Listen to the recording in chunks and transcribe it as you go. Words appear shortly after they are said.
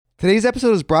Today's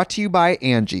episode is brought to you by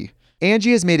Angie.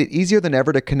 Angie has made it easier than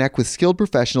ever to connect with skilled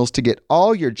professionals to get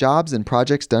all your jobs and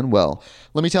projects done well.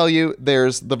 Let me tell you,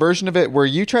 there's the version of it where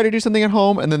you try to do something at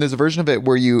home, and then there's a version of it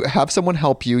where you have someone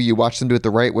help you, you watch them do it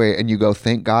the right way, and you go,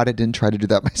 thank God I didn't try to do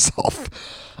that myself.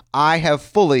 I have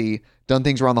fully done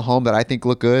things around the home that I think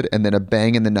look good, and then a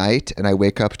bang in the night, and I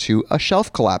wake up to a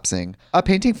shelf collapsing, a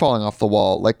painting falling off the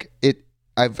wall.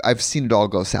 I've seen it all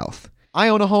go south. I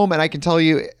own a home, and I can tell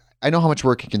you, I know how much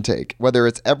work it can take. Whether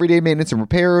it's everyday maintenance and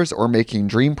repairs or making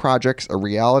dream projects a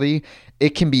reality,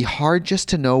 it can be hard just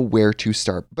to know where to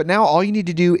start. But now all you need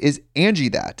to do is Angie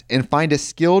that and find a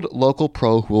skilled local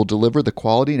pro who will deliver the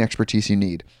quality and expertise you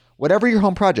need. Whatever your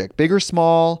home project, big or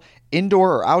small,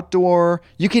 indoor or outdoor,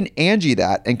 you can Angie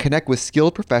that and connect with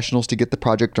skilled professionals to get the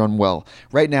project done well.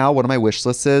 Right now, one of my wish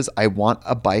lists is I want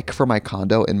a bike for my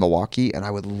condo in Milwaukee, and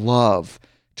I would love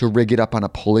to rig it up on a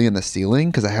pulley in the ceiling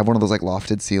because I have one of those like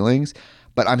lofted ceilings,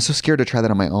 but I'm so scared to try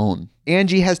that on my own.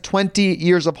 Angie has 20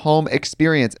 years of home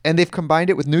experience, and they've combined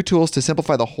it with new tools to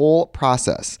simplify the whole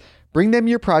process. Bring them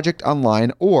your project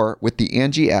online or with the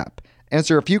Angie app.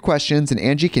 Answer a few questions and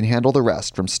Angie can handle the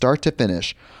rest from start to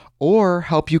finish, or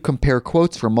help you compare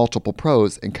quotes from multiple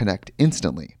pros and connect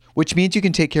instantly, which means you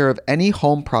can take care of any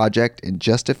home project in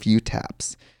just a few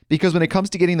taps. Because when it comes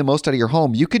to getting the most out of your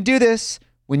home, you can do this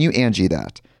when you Angie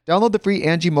that. Download the free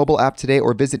Angie mobile app today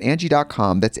or visit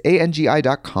Angie.com. That's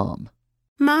ANGI.com.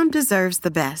 Mom deserves the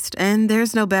best, and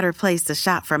there's no better place to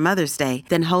shop for Mother's Day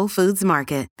than Whole Foods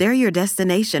Market. They're your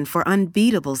destination for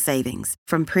unbeatable savings,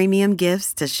 from premium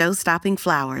gifts to show-stopping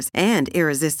flowers and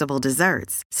irresistible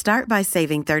desserts. Start by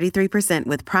saving 33%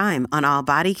 with Prime on all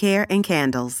body care and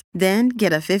candles. Then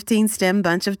get a 15-stem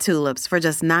bunch of tulips for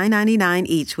just $9.99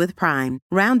 each with Prime.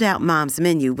 Round out Mom's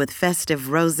menu with festive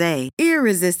rosé,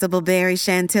 irresistible berry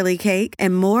chantilly cake,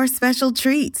 and more special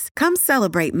treats. Come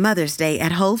celebrate Mother's Day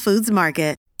at Whole Foods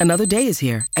Market. Another day is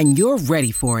here, and you're ready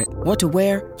for it. What to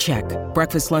wear? Check.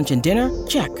 Breakfast, lunch, and dinner?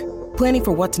 Check. Planning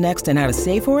for what's next and how to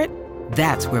save for it?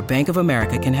 That's where Bank of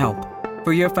America can help.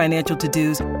 For your financial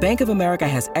to-dos, Bank of America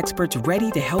has experts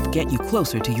ready to help get you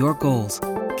closer to your goals.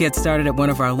 Get started at one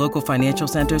of our local financial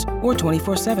centers or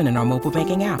 24/7 in our mobile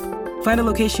banking app. Find a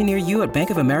location near you at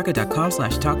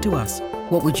bankofamerica.com/talktous.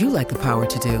 What would you like the power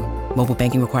to do? Mobile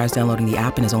banking requires downloading the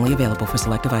app and is only available for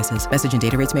select devices. Message and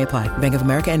data rates may apply. Bank of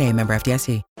America N.A., member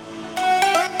FDIC.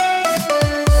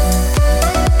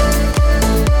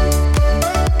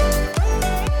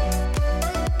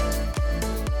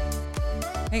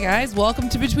 Hey guys, welcome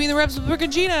to Between the Reps with Brooke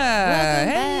and Gina.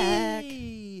 Welcome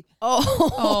Hey. back.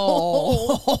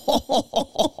 Oh.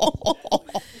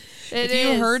 If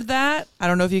you heard that, I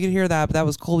don't know if you could hear that, but that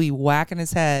was Colby whacking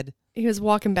his head. He was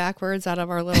walking backwards out of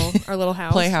our little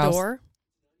house Playhouse door,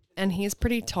 and he's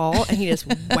pretty tall, and he just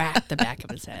whacked the back of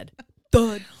his head.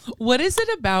 Thud. What is it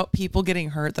about people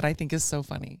getting hurt that I think is so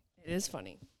funny? It is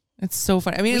funny. It's so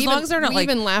funny. I mean, as long as they're not we like...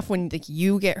 even laugh when like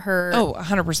you get hurt. Oh,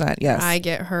 100%. Yes. I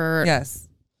get hurt. Yes.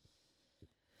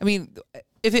 I mean,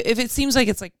 if it seems like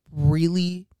it's like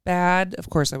really bad, of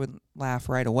course I wouldn't laugh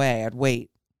right away. I'd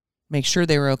wait, make sure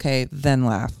they were okay, then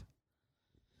laugh.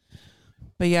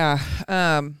 But yeah,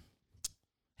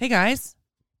 hey guys,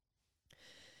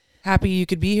 happy you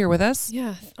could be here with us.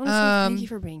 Yeah, honestly, thank you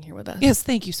for being here with us. Yes,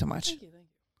 thank you so much. Thank you.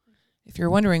 If you're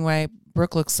wondering why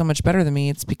Brooke looks so much better than me,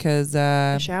 it's because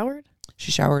I showered?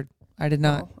 she showered. I did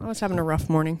not. Oh, I was having a rough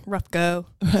go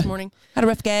this morning. Had a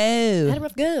rough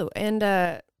go. And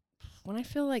when I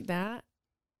feel like that,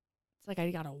 it's like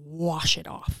I gotta wash it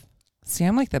off. See,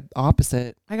 I'm like the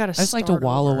opposite. I just like to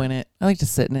wallow in it. I like to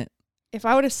sit in it. If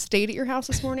I would have stayed at your house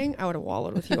this morning, I would have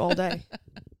wallowed with you all day.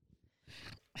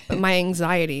 But my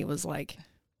anxiety was like,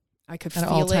 I could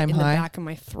feel it in the back of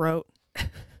my throat.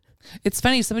 It's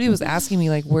funny. Somebody was asking me,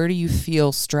 like, where do you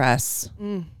feel stress?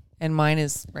 And mine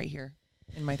is right here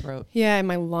in my throat. Yeah, in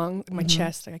my lung, my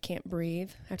chest. Like I can't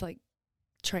breathe. I have to like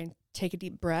try and take a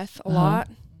deep breath a lot.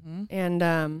 And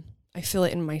I feel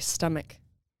it in my stomach.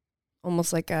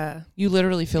 Almost like a... You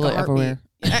literally feel it everywhere.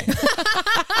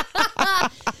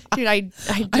 Dude, I do.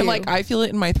 I'm like, I feel it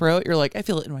in my throat. You're like, I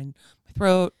feel it in my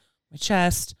throat, my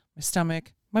chest, my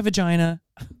stomach, my vagina.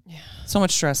 Yeah. So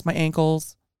much stress. My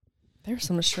ankles. There's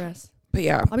so much stress. But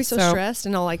yeah. I'll be so stressed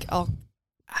and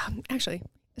actually,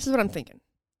 this is what I'm thinking.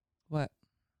 What?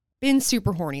 Been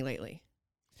super horny lately.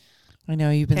 I know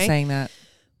you've been saying that.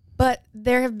 But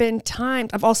there have been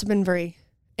times I've also been very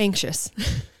anxious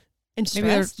and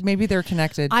stressed. Maybe they're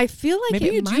connected. I feel like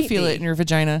maybe you do feel it in your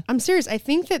vagina. I'm serious. I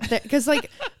think that because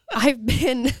like I've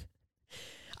been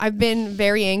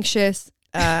very anxious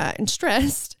and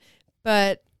stressed,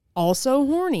 but also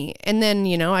horny. And then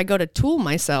I go to tool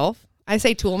myself. I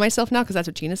say tool myself now because that's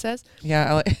what Gina says. Yeah,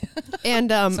 I like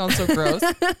And sounds so gross.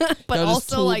 but I just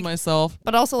also tooled like myself.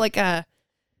 but also like like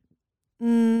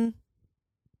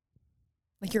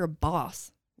you're a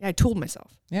boss. Yeah, I tooled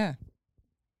myself. Yeah.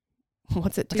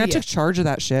 What's it to Like I you? took charge of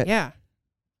that shit. Yeah.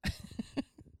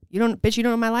 You don't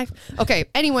know my life? Okay.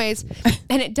 Anyways,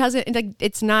 and it doesn't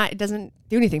it doesn't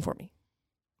do anything for me.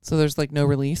 So there's like no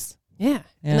release. Yeah.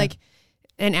 Yeah.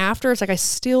 And after it's like I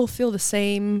still feel the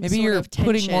same Maybe sort you're of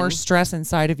tension. putting more stress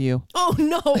inside of you. Oh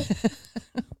no.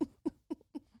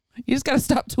 You just got to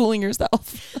stop tooling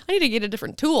yourself. I need to get a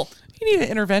different tool. You need an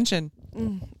intervention.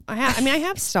 I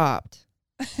have stopped.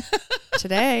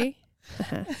 Today.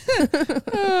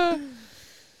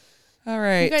 All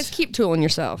right. You guys keep tooling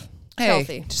yourself. It's hey,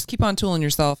 healthy. just keep on tooling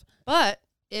yourself. But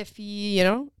if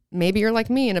maybe you're like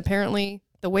me and apparently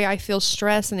the way I feel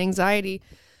stress and anxiety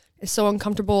is so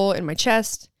uncomfortable in my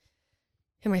chest,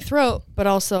 in my throat, but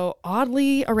also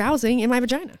oddly arousing in my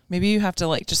vagina. Maybe you have to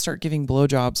like just start giving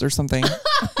blowjobs or something.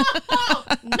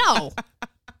 No.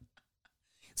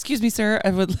 Excuse me, sir. I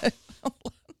would like...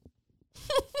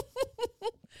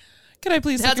 Can I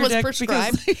please That's suck your what's dick?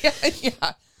 prescribed? Because, yeah.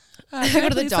 I Can go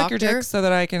to the please suck your doctor? dick so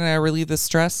that I can relieve the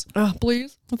stress? Oh,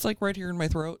 please. It's like right here in my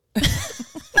throat.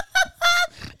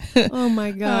 Oh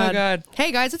my God. Oh, God.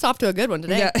 Hey guys, it's off to a good one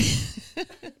today. Yeah.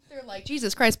 They're like,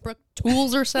 Jesus Christ, Brooke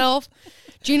tools herself.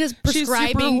 Gina's She's super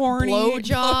prescribing horny.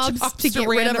 blowjobs to get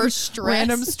rid of her stress.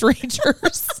 Random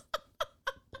strangers.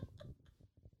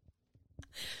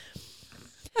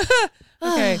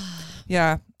 Okay.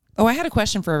 Yeah. Oh, I had a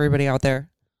question for everybody out there.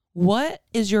 What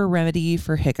is your remedy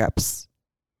for hiccups?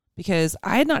 Because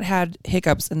I had not had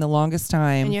hiccups in the longest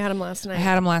time. And you had them last night. I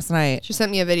had them last night. She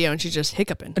sent me a video and she's just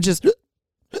hiccuping. Just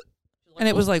and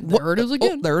it was like, there it is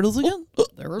again. Oh, there it is again.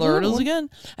 There it is again. again.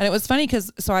 And it was funny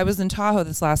because I was in Tahoe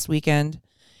this last weekend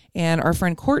and our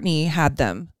friend Courtney had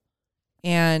them.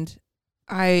 And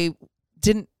I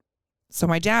didn't. So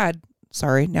my dad,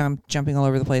 sorry, now I'm jumping all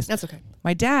over the place. That's okay.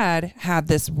 My dad had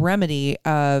this remedy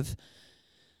of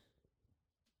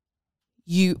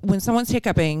when someone's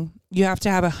hiccuping, you have to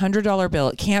have $100 bill.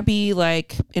 It can't be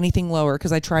like anything lower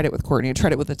because I tried it with Courtney. I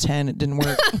tried it with a 10. It didn't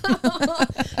work.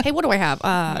 Hey, what do I have?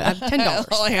 I have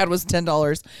 $10. All I had was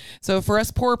 $10. So for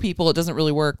us poor people, it doesn't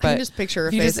really work. I But can just picture her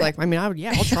if you face just- like,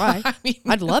 I'll try. I mean,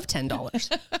 I'd love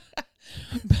 $10.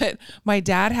 but my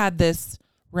dad had this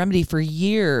remedy for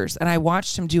years, and I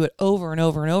watched him do it over and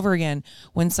over and over again.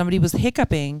 When somebody was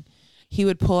hiccuping, he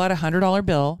would pull out $100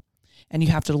 bill, and you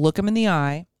have to look him in the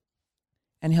eye,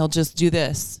 and he'll just do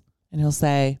this, and he'll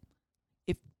say,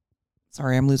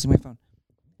 sorry, I'm losing my phone.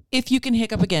 If you can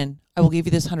hiccup again, I will give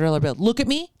you this $100 bill. Look at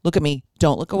me.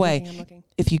 Don't look away. I'm looking.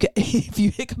 If you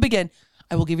hiccup again,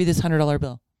 I will give you this $100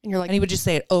 bill. And you're like, And he would just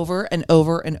say it over and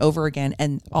over and over again,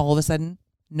 and all of a sudden,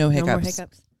 no hiccups. no more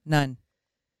hiccups. None.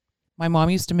 My mom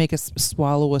used to make us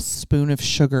swallow a spoon of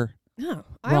sugar. No.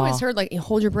 I Raw. always heard like, you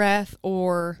hold your breath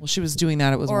or Well, she was doing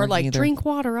that. It was or like either. drink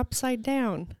water upside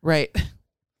down. Right.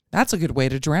 That's a good way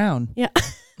to drown. Yeah.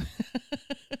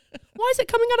 Why is it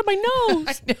coming out of my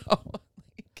nose? I know.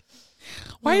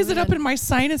 Why is it up man. in my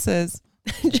sinuses?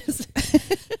 Just,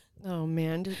 oh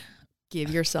man, just give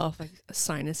yourself like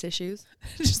sinus issues.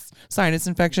 Just sinus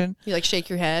infection. You like shake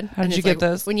your head. How and did you it's get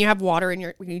like, this? When you have water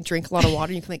when you drink a lot of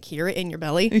water, you can like hear it in your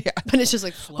belly. Yeah. But it's just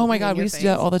like floating Oh my in God, we your used to do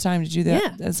that face. all the time. Did you do that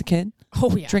Yeah. as a kid?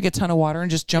 Oh yeah. Drink a ton of water and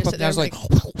just jump Just up and I was sit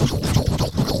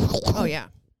like, Oh yeah.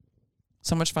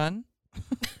 so much fun.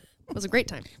 It was a great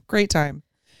time. Great time.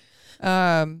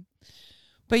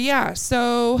 But yeah,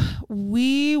 so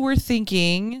we were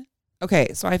thinking,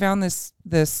 okay, so I found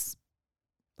this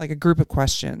like a group of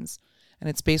questions, and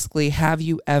it's basically, have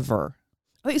you ever?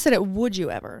 I thought you said it. Would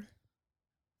you ever?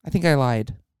 I think I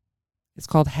lied. It's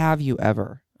called Have You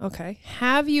Ever? Okay.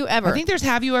 Have you ever? I think there's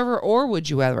Have You Ever or Would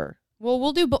You Ever? Well,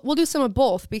 we'll do some of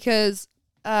both because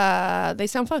they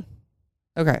sound fun.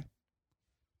 Okay.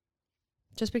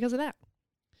 Just because of that.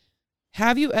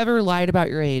 Have you ever lied about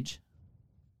your age?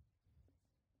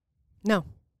 No.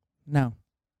 No,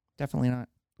 definitely not.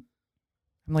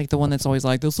 I'm like the one that's always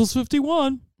like, this is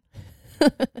 51. Hey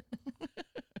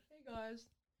guys.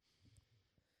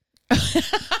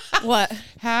 What?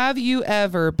 Have you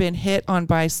ever been hit on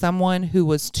by someone who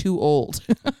was too old?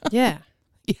 Yeah.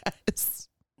 Yes.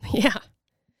 Yeah.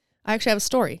 I actually have a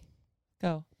story.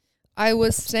 Go. I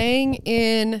was staying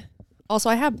in. Also,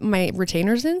 I have my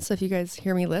retainers in, so if you guys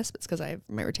hear me lisp, it's because I have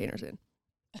my retainers in,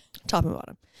 top and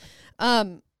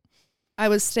bottom. I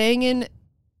was staying in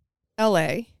LA.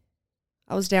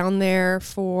 I was down there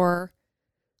for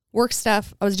work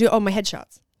stuff. I was doing my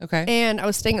headshots, Okay. and I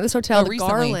was staying at this hotel, the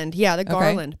recently. Garland. Yeah, the Okay.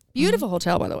 Garland, beautiful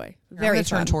hotel, by the way, I'm very gonna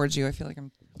turn fun. towards you. I feel like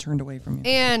I'm turned away from you.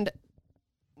 And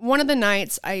one of the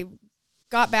nights I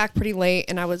got back pretty late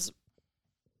and I was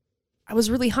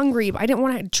really hungry, but I didn't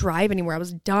want to drive anywhere. I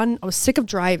was done. I was sick of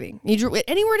driving.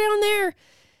 Anywhere down there,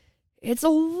 it's a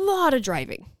lot of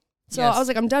driving. So Yes. I was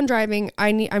like, I'm done driving.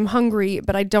 I'm hungry,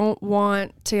 but I don't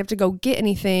want to have to go get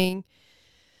anything.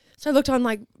 So I looked on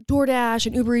like DoorDash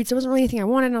and Uber Eats. There wasn't really anything I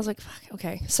wanted. And I was like, fuck,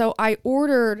 okay. So I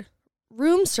ordered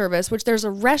room service, which there's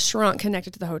a restaurant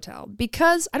connected to the hotel,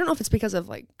 because I don't know if it's because of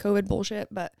like COVID bullshit,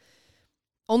 but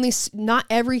not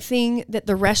everything that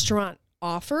the restaurant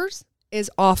offers is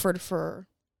offered for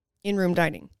in-room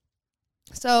dining.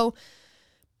 So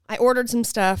I ordered some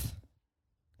stuff,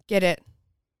 get it.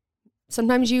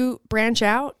 Sometimes you branch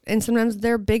out and sometimes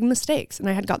they're big mistakes. And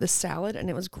I had got this salad and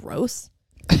it was gross.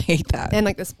 I hate that. And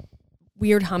like this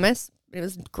weird hummus. It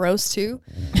was gross too.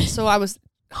 So I was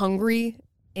hungry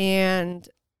and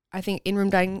I think in-room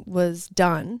dining was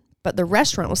done, but the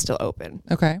restaurant was still open.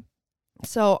 Okay.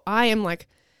 So I am like,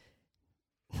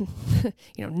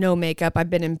 no makeup. I've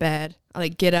been in bed. I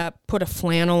like get up, put a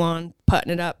flannel on,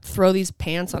 button it up, throw these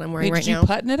pants on I'm wearing right now. Did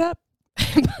you button it up?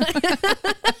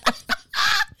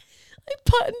 I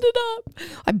buttoned it up.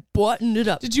 I buttoned it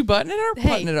up. Did you button it or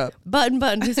button it up?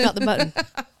 Button. Who's got the button?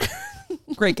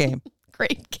 Great game.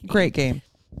 Great game. Great game.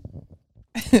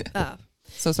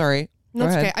 So sorry. No, Go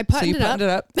it's ahead. okay. I buttoned so you buttoned it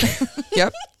up.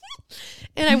 Yep.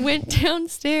 And I went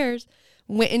downstairs,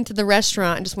 went into the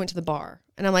restaurant, and just went to the bar.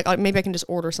 And I'm like, oh, maybe I can just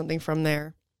order something from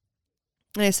there.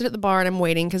 And I sit at the bar and I'm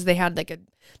waiting because they had like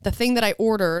the thing that I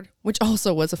ordered, which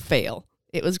also was a fail.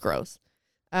 It was gross.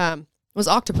 Was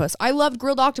octopus. I love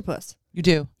grilled octopus. You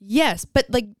do. Yes, but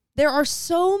like there are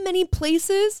so many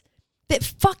places that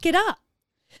fuck it up.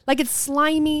 Like it's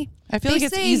slimy. I feel like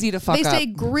it's easy to fuck up. They say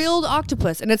grilled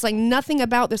octopus, and it's like nothing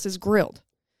about this is grilled.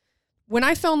 When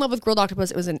I fell in love with grilled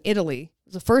octopus, it was in Italy. It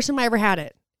was the first time I ever had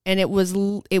it, and it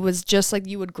was just like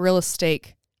you would grill a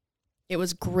steak. It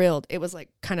was grilled. It was like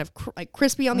kind of like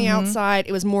crispy on the outside.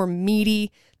 It was more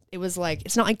meaty. It was like,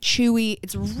 it's not like chewy.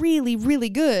 It's really, really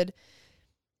good.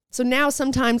 So now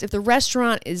sometimes if the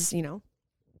restaurant is,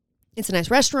 it's a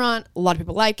nice restaurant, a lot of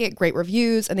people like it, great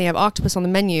reviews, and they have octopus on the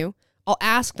menu, I'll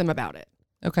ask them about it.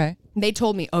 Okay. And they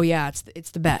told me, oh yeah,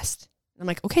 it's the best. I'm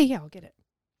like, okay, yeah, I'll get it.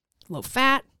 Low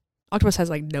fat. Octopus has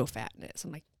like no fat in it. So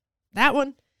I'm like, that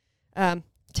one,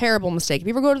 terrible mistake. If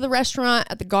you ever go to the restaurant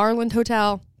at the Garland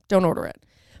Hotel, don't order it.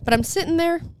 But I'm sitting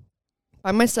there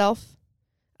by myself.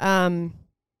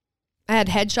 I had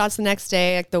headshots the next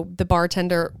day. Like the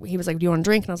bartender, he was like, do you want a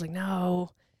drink? And I was like, no,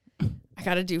 I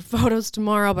got to do photos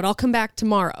tomorrow, but I'll come back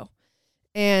tomorrow.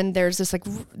 And there's this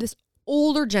this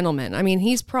older gentleman. I mean,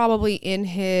 he's probably in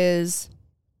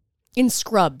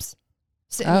scrubs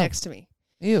sitting next to me.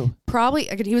 Ew. Probably,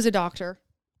 he was a doctor.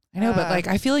 I know, but like,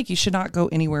 I feel like you should not go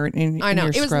anywhere in I know.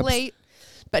 your It was scrubs. late,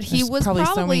 but he There's was probably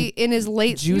so probably many in his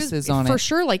late juices he was on for it.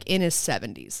 sure, like in his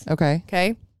 70s. Okay.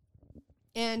 Okay.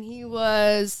 And he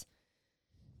was.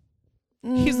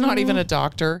 He's not even a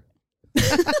doctor.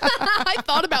 I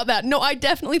thought about that. No, I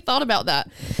definitely thought about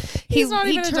that. He's not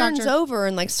even a He turns doctor. over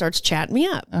and like starts chatting me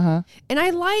up. Uh-huh. And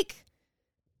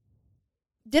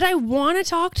did I want to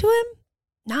talk to him?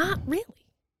 Not really.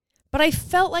 But I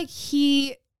felt like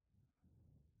it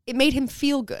made him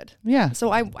feel good. Yeah.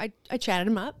 So I chatted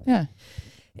him up. Yeah.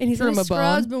 And he's Threw in him a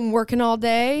scrubs, bone. been working all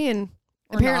day, and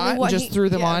Or apparently not, what just threw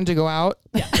them on to go out.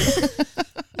 Yeah.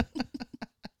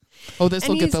 Oh, this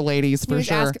will And get the ladies he for was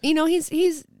sure. asking,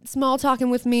 he's small talking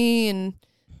with me and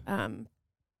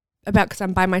about because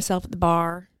I'm by myself at the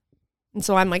bar, and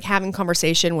so I'm like having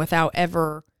conversation without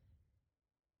ever,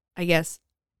 I guess,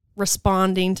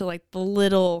 responding to like the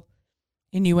little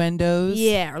Innuendos.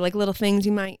 or like little things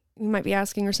you might be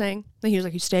asking or saying. Like he was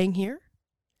like, "You staying here?"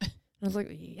 I was like,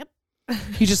 "Yep."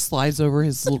 He just slides over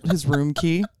his room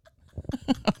key.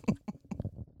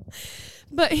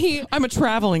 But I'm a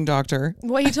traveling doctor.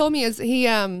 what he told me is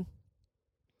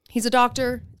he's a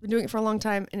doctor, been doing it for a long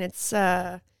time, and it's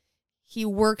he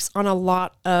works on a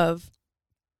lot of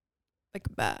like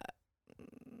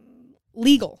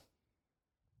legal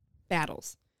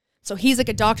battles. So he's like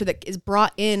a doctor that is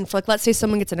brought in for like, let's say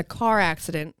someone gets in a car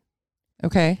accident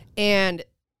Okay. and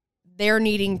they're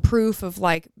needing proof of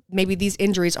like maybe these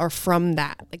injuries are from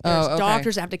that. Like there's Oh, okay.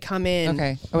 doctors that have to come in.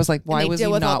 Okay. I was like, why And they was he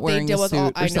deal with not wearing a suit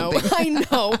or I know, something? I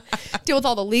know. Deal with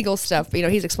all the legal stuff. But,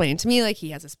 he's explaining to me like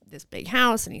he has this big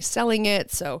house and he's selling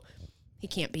it, so he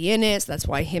can't be in it. So that's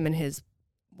why him and his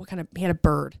he had a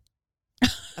bird.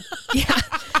 Yeah.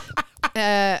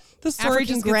 The story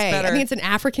African just gray. gets better. I think it's an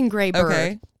African gray bird.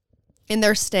 Okay. And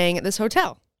they're staying at this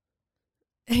hotel.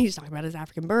 And he's talking about his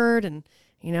African bird and,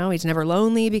 he's never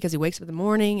lonely because he wakes up in the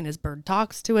morning and his bird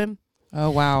talks to him. Oh,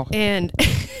 wow. And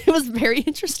it was very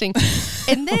interesting.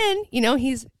 And then,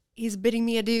 he's bidding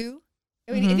me adieu.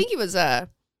 I mean, I think he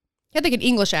had like an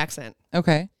English accent.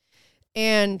 Okay.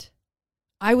 And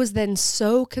I was then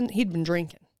he'd been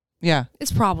drinking. Yeah.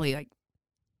 It's probably like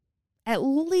at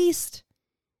least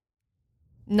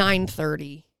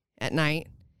 9:30 at night.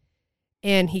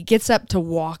 And he gets up to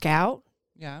walk out.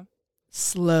 Yeah.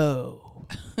 Slow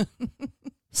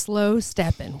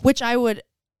stepping, which I would,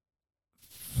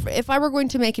 if I were going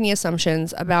to make any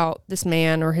assumptions about this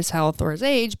man or his health or his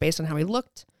age based on how he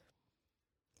looked,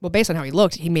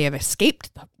 he may have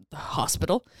escaped the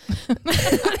hospital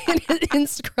in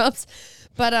scrubs.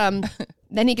 But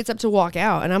then he gets up to walk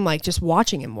out, and I'm like just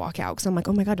watching him walk out because I'm like,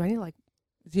 oh my God, do I need to like...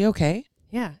 Is he okay?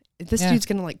 Yeah. This dude's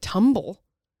going to like tumble.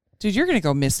 Dude, you're going to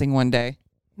go missing one day.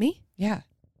 Me? Yeah.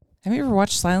 Have you ever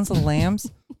watched Silence of the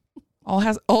Lambs?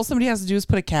 All somebody has to do is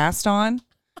put a cast on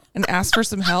and ask for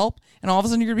some help, and all of a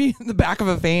sudden you're going to be in the back of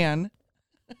a van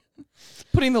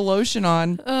putting the lotion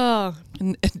on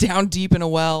and down deep in a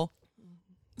well.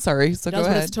 Sorry, so go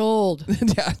ahead. What it's told.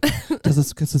 Yeah. Does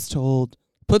this because it's told.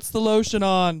 Puts the lotion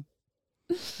on.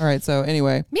 All right, so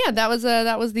anyway. Yeah, that was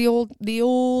the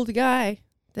old guy.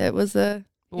 That was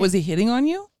Was he hitting on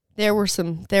you? There were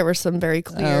some very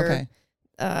clear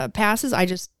passes. I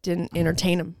just didn't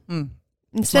entertain him.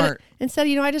 Instead,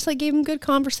 I just like gave him good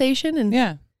conversation, and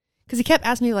because he kept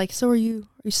asking me like, "So are you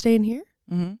staying here?"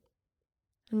 Mm-hmm.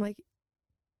 I'm like,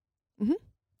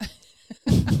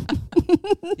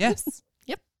 yes.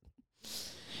 Yep.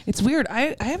 It's weird.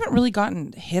 I haven't really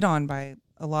gotten hit on by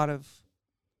a lot of.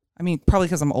 I mean, probably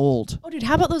because I'm old. Oh, dude,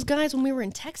 how about those guys when we were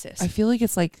in Texas? I feel like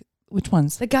it's like which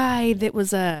ones? The guy that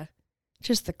was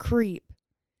just the creep.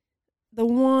 The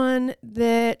one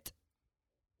that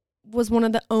was one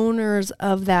of the owners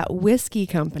of that whiskey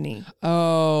company.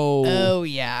 Oh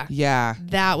yeah. Yeah.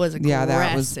 That was aggressive.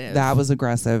 Yeah, that was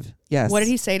aggressive. Yes. What did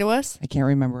he say to us? I can't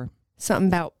remember. Something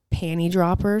about panty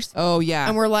droppers. Oh, yeah.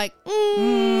 And we're like,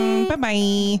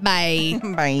 bye-bye. Bye.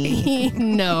 Bye.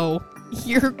 No,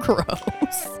 you're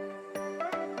gross.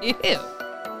 Ew.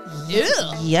 Ew.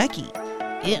 Yucky.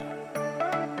 Ew.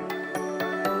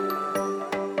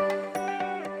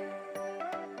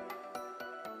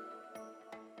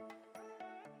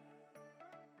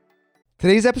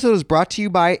 Today's episode is brought to you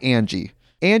by Angie.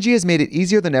 Angie has made it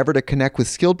easier than ever to connect with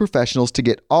skilled professionals to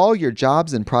get all your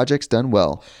jobs and projects done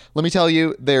well. Let me tell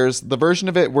you, there's the version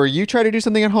of it where you try to do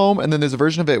something at home, and then there's a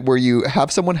version of it where you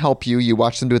have someone help you, you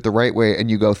watch them do it the right way,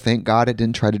 and you go, thank God I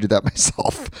didn't try to do that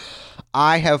myself.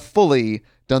 I have fully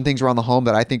done things around the home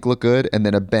that I think look good, and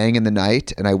then a bang in the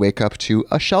night, and I wake up to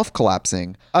a shelf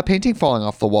collapsing, a painting falling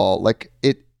off the wall.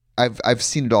 I've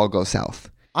seen it all go south.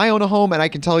 I own a home, and I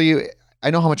can tell you, I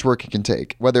know how much work it can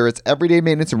take. Whether it's everyday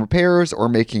maintenance and repairs or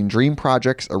making dream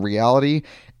projects a reality,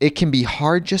 it can be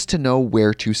hard just to know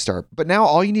where to start. But now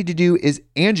all you need to do is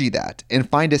Angie that and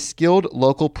find a skilled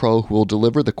local pro who will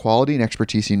deliver the quality and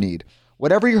expertise you need.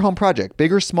 Whatever your home project,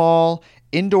 big or small,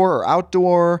 indoor or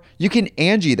outdoor, you can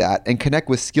Angie that and connect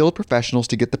with skilled professionals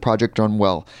to get the project done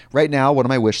well. Right now, one of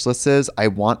my wish lists is I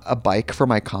want a bike for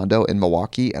my condo in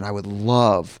Milwaukee, and I would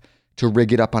love to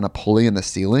rig it up on a pulley in the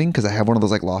ceiling because I have one of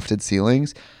those like lofted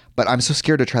ceilings, but I'm so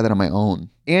scared to try that on my own.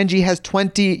 Angie has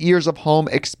 20 years of home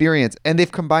experience, and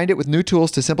they've combined it with new tools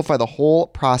to simplify the whole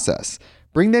process.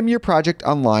 Bring them your project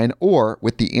online or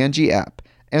with the Angie app.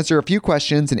 Answer a few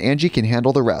questions and Angie can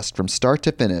handle the rest from start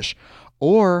to finish,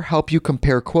 or help you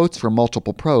compare quotes from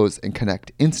multiple pros and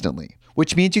connect instantly,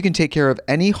 which means you can take care of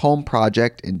any home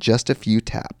project in just a few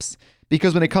taps.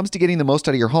 Because when it comes to getting the most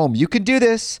out of your home, you can do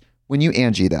this when you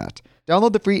Angie that.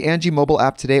 Download the free Angie mobile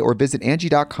app today or visit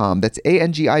Angie.com. That's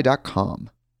ANGI.com.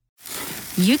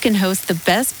 You can host the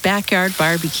best backyard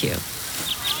barbecue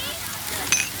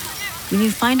when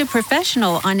you find a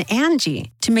professional on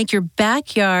Angie to make your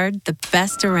backyard the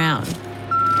best around.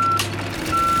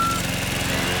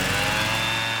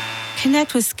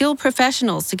 Connect with skilled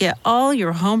professionals to get all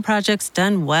your home projects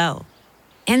done well.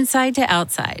 Inside to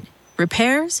outside,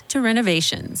 repairs to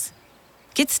renovations.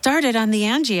 Get started on the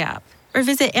Angie app or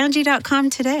visit Angie.com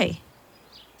today.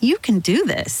 You can do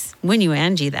this when you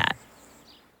Angie that.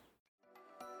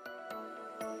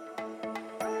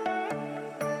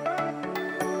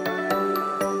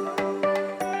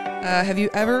 Have you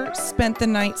ever spent the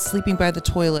night sleeping by the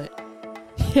toilet?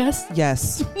 Yes.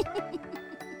 Yes.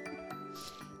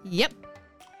 Yep.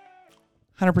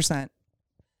 100%.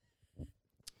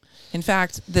 In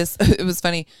fact, it was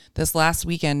funny. This last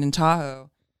weekend in Tahoe,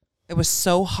 it was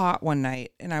so hot one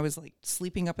night, and I was like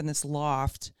sleeping up in this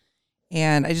loft,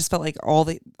 and I just felt like I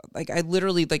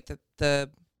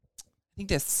think think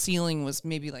the ceiling was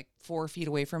maybe like 4 feet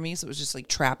away from me. So it was just like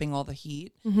trapping all the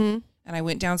heat. Mm-hmm. And I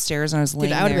went downstairs and I was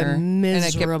laying Dude, I would there. have been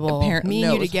miserable. Me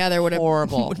and you together would have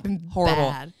horrible. been horrible.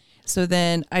 bad. So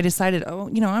then I decided,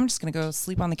 I'm just going to go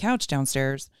sleep on the couch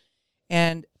downstairs.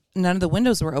 And none of the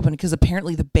windows were open because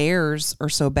apparently the bears are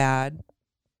so bad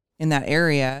in that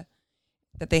area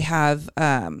that they have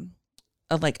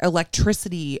like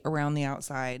electricity around the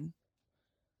outside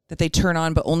that they turn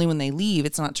on, but only when they leave.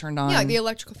 It's not turned on. Yeah, like the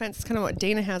electrical fence is kind of what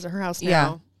Dana has at her house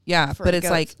now. Yeah. for But it's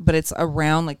goats. but it's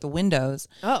around like the windows.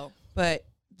 Oh. But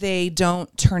they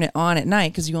don't turn it on at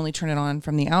night because you only turn it on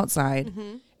from the outside.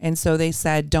 Mm-hmm. And so they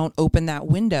said, don't open that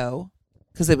window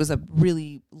because it was a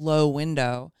really low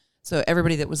window. So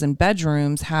everybody that was in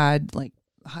bedrooms had like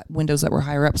windows that were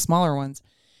higher up, smaller ones.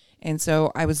 And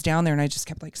so I was down there and I just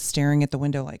kept like staring at the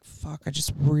window like, fuck, I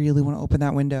just really want to open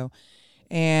that window.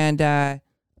 And I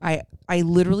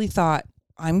literally thought,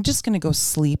 I'm just going to go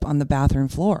sleep on the bathroom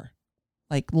floor.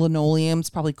 Like linoleum's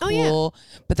probably cool. Oh,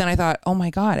 yeah. But then I thought, oh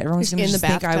my God, everyone's Just going to in the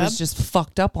just think I was bathtub? just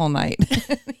fucked up all night.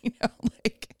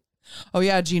 Like, oh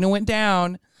yeah, Gina went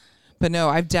down. But no,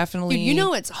 I've definitely... Dude, you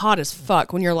know it's hot as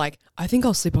fuck when you're like, I think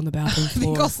I'll sleep on the bathroom I floor.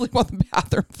 think I'll sleep on the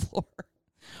bathroom floor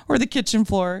or the kitchen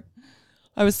floor.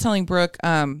 I was telling Brooke,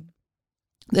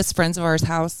 this friend's of ours'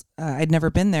 house, I'd never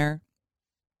been there.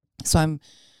 So I'm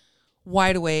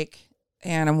wide awake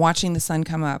and I'm watching the sun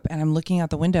come up and I'm looking out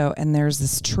the window and there's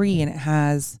this tree and it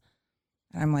has,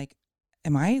 and I'm like,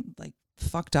 am I like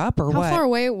fucked up or How what? far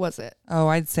away was it? Oh,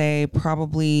 I'd say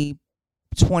probably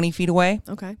 20 feet away.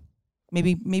 Okay.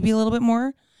 Maybe a little bit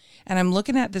more. And I'm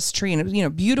looking at this tree and it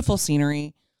was, beautiful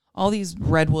scenery, all these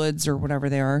redwoods or whatever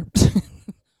they are,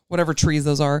 whatever trees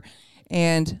those are.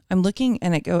 And I'm looking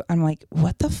and I'm like,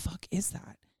 what the fuck is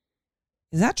that?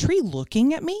 Is that tree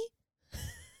looking at me?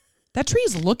 That tree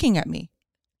is looking at me.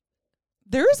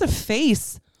 There is a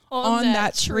face on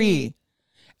that tree.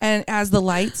 And as the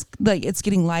lights, like it's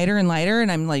getting lighter and lighter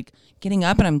and I'm like getting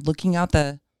up and I'm looking out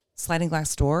the sliding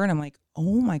glass door and I'm like,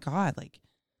 oh my God, like.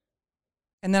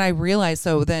 And then I realized,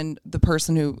 so then the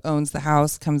person who owns the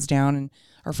house comes down and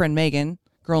our friend Megan,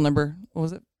 girl number, what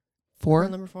was it? 4?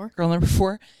 Girl number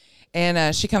 4.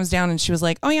 And she comes down and she was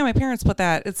like, oh yeah, my parents put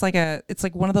that. It's like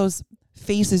one of those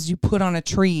faces you put on a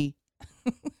tree.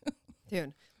 Dude,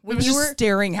 It when was you just were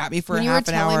staring at me for when you half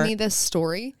were an hour. telling me this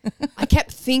story, I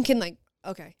kept thinking like,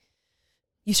 okay,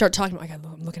 you start talking about,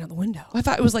 I'm looking out the window. I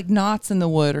thought it was like knots in the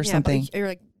wood or Yeah, something. but you're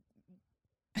like,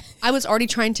 I was already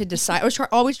trying to decide.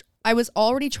 I was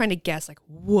already trying to guess, like,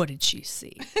 what did she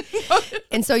see?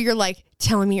 And so you're like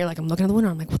telling me, you're like, I'm looking at the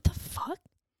window. I'm like, what the fuck?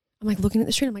 I'm like looking at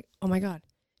the street. I'm like, oh my God,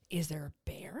 is there a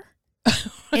bear?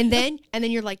 and then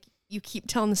you're like, you keep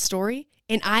telling the story,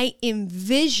 and I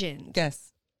envisioned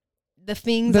Yes. the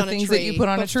things The on things a tree that you put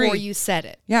on a before tree. you said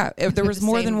it. Yeah, if there With was the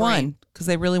more same than brain. one because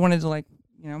they really wanted to like,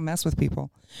 mess with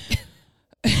people.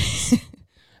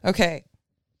 Okay.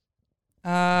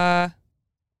 Have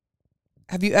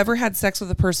you ever had sex with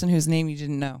a person whose name you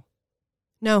didn't know?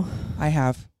 No, I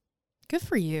have. good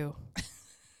for you.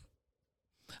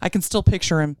 I can still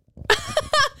picture him.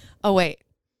 Oh wait.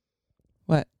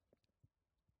 What?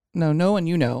 No one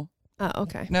you know. Oh,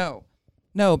 okay.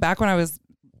 No, back when I was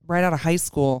right out of high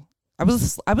school, I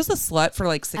was a slut for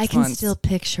like 6 months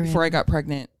picture before I got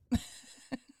pregnant.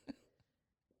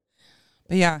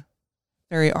 But yeah,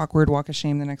 very awkward walk of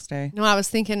shame the next day. No, I was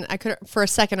thinking, for a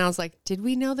second, I was like, did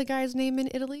we know the guy's name in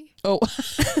Italy? Oh.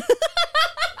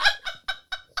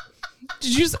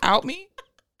 Did you just out me?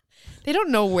 They don't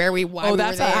know why we were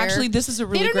there. Actually, this is a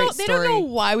really great They story. don't know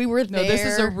why we were there. No, this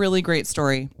is a really great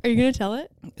story. Are you going to tell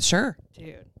it? Sure.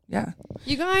 Dude. Yeah.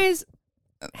 You guys,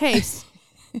 hey,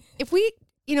 if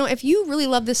you really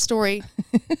love this story,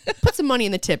 put some money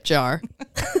in the tip jar.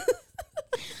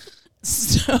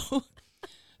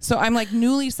 So I'm like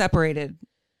newly separated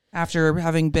after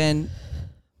having been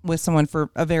with someone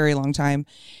for a very long time.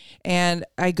 And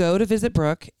I go to visit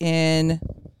Brooke in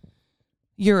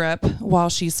Europe while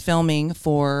she's filming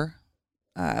for,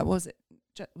 was it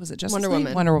Justice Wonder League?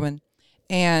 Woman. Wonder Woman.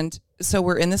 And so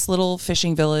we're in this little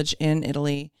fishing village in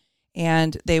Italy.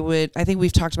 And I think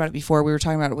we've talked about it before. We were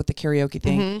talking about it with the karaoke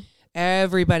thing. Mm-hmm.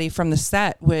 Everybody from the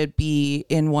set would be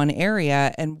in one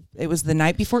area. And it was the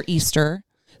night before Easter.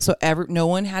 So no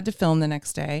one had to film the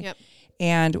next day. Yep.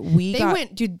 And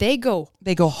they go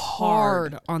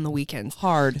hard on the weekends.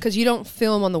 hard. Because you don't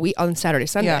film on Saturday,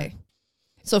 Sunday. Yeah.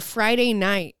 So Friday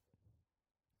night,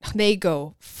 they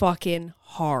go fucking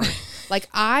hard. Like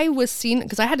I was seeing,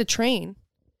 because I had to train.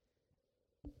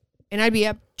 And I'd be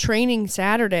up training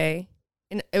Saturday.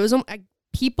 And it was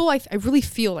people, I really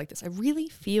feel like this. I really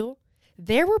feel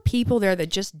there were people there that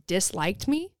just disliked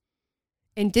me.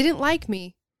 and didn't like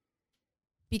me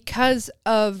because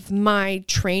of my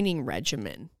training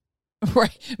regimen.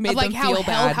 Right. Made Of, like, them feel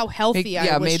bad. how healthy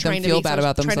I was made them trying to feel be. So bad I was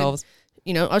about trying to- themselves.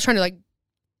 I was trying to like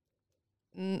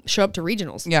show up to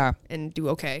regionals Yeah. and do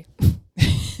okay.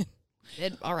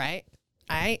 Did all right.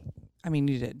 I mean,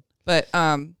 you did. But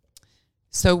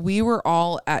so we were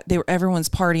all everyone's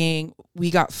partying. We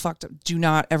got fucked up. Do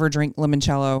not ever drink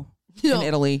limoncello in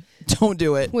Italy. Don't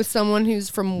do it. With someone who's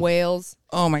from Wales.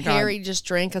 Oh my God. Harry just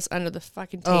drank us under the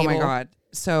fucking table. Oh my God.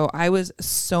 So I was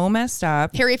so messed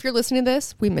up. Harry, if you're listening to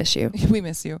this, we miss you. We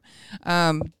miss you.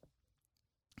 I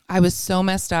was so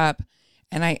messed up,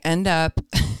 and I end up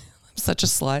I'm such a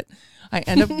slut. I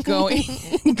end up going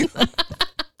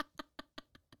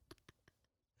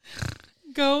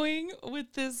going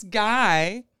with this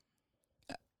guy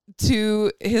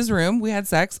to his room. We had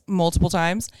sex multiple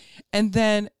times, and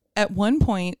then at one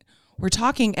point we're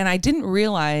talking, and I didn't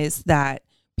realize that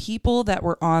people that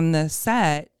were on the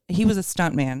set, he was a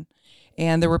stuntman,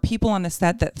 and there were people on the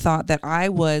set that thought that I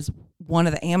was one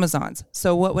of the Amazons.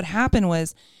 So what would happen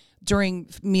was during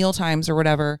meal times or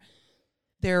whatever,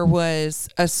 there was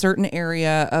a certain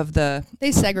area of the,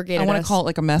 They segregated I want us. to call it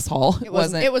like a mess hall. It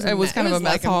wasn't. It was kind of a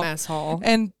mess like hall. a mess hall.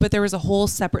 But there was a whole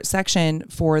separate section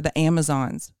for the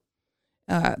Amazons,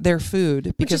 their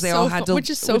food, because they all had to. Which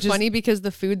is so funny because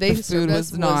the food they the served food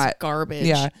us was not- garbage.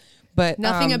 Yeah, but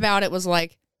Nothing about it was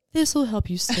like, this will help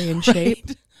you stay in shape.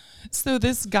 Right. So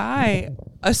this guy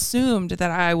assumed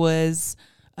that I was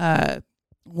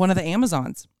one of the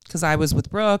Amazons because I was with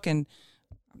Brooke and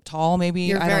I'm tall. Maybe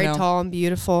You're I very don't know. tall and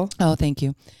beautiful. Oh, thank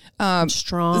you.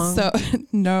 Strong. So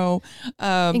no.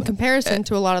 In comparison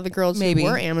to a lot of the girls maybe. who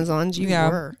were Amazons, you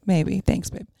were. Maybe. Thanks,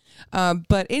 babe.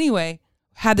 But anyway,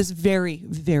 had this very,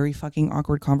 very fucking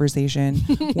awkward conversation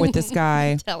with this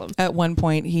guy. Tell him. At one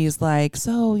point, he's like,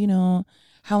 so,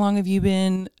 how long have you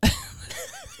been?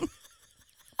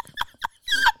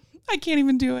 I can't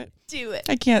even do it. Do it.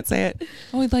 I can't say it.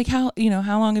 Oh, like how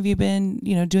long have you been,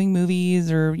 doing movies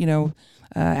or,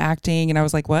 acting? And I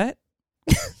was like, what?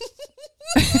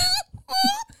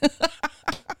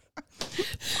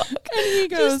 And he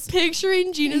goes, Just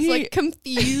picturing Gina's like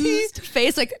confused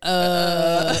face, like,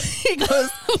 he goes,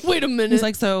 wait a minute. he's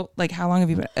like, so like, how long have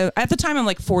you been? At the time, I'm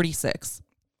like 46.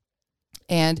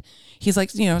 And he's like,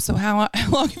 so how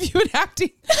long have you been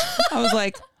acting? I was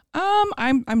like,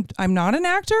 I'm not an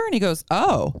actor. And he goes,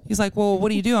 oh, he's like, well, what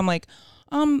do you do? I'm like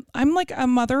a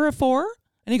mother of 4.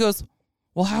 And he goes,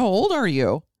 well, how old are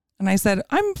you? And I said,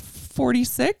 I'm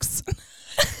 46.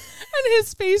 And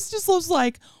his face just looks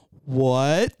like,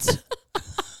 what?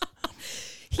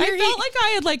 I felt like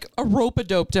I had like a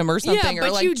rope-a-doped him or something, but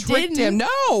or like you tricked didn't. him.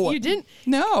 No, You didn't.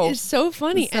 No, It's so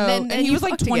funny. So- and then he you was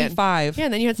like fucked again. 25. Yeah,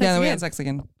 and then you had sex Yeah, then we again. had sex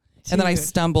again. And then I Dude.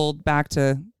 stumbled back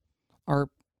to our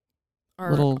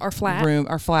little our flat room,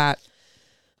 our flat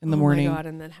in the morning. Oh my God!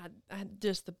 And then I had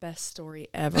just the best story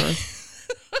ever.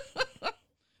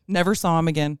 Never saw him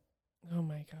again. Oh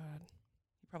my God!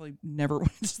 He probably never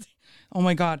wanted to see. Oh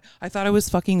my God! I thought I was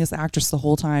fucking this actress the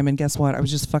whole time, and guess what? I was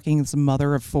just fucking this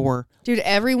mother of 4. Dude,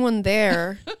 everyone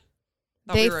there,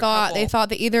 they we were a thought couple.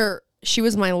 that either she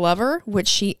was my lover, which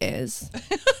she is,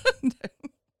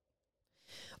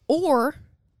 or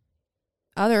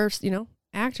others,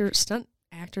 actors, stunt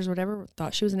actors, whatever,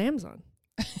 thought she was an Amazon.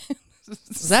 It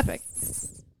was epic.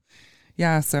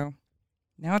 Yeah. So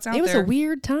now it's out It was there. a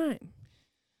weird time.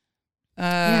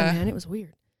 Yeah, man, it was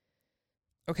weird.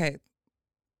 Okay.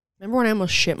 Remember when I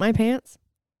almost shit my pants?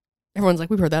 Everyone's like,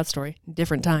 we've heard that story.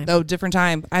 Different time. Oh, different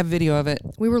time. I have video of it.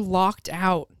 We were locked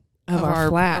out of our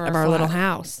flat, of our little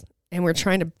house, and we're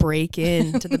trying to break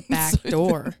into the back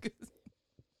door.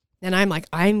 And I'm like,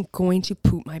 I'm going to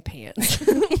poop my pants.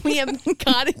 We have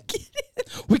got to get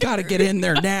in. We got to get in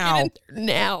there now.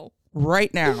 Now.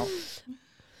 Right now.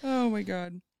 Oh my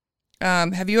God.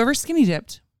 Have you ever skinny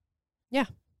dipped? Yeah.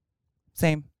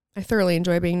 Same. I thoroughly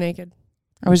enjoy being naked,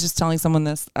 I was just telling someone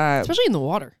this. especially in the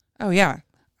water. Oh yeah.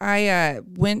 I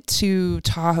went to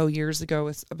Tahoe years ago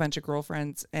with a bunch of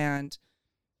girlfriends, and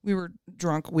we were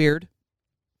drunk weird.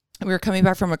 And we were coming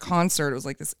back from a concert. It was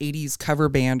like this 80s cover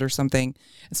band or something.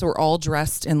 And so we're all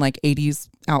dressed in like 80s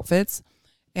outfits.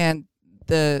 And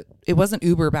it wasn't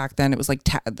Uber back then. It was like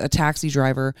a taxi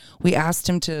driver. We asked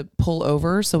him to pull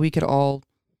over so we could all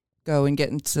go and get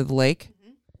into the lake.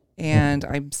 And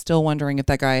I'm still wondering if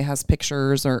that guy has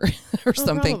pictures or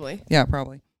something. Probably. Yeah,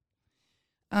 probably.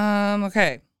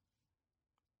 Okay.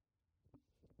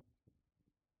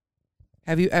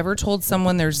 Have you ever told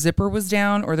someone their zipper was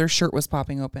down or their shirt was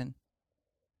popping open?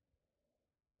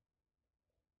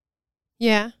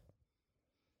 Yeah.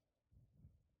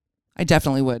 I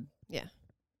definitely would. Yeah.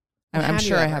 I'm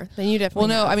sure I have. Then you definitely. Well,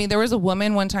 no, have. I mean, there was a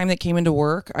woman one time that came into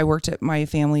work. I worked at my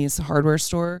family's hardware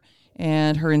store,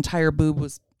 and her entire boob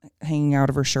was hanging out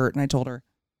of her shirt. And I told her,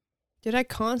 Dude, I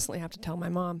constantly have to tell my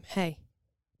mom, hey,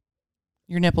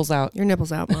 your nipple's out. your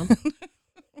nipple's out, Mom.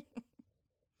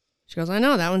 She goes, I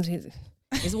know, that one's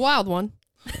he's a wild one.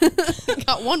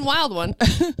 Got one wild one.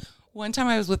 One time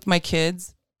I was with my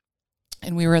kids,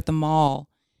 and we were at the mall,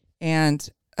 and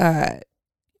I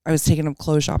was taking them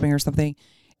clothes shopping or something.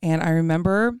 And I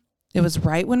remember it was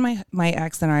right when my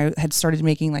ex and I had started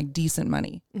making like decent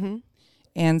money. Mm-hmm.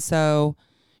 And so,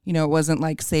 you know, it wasn't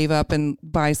like save up and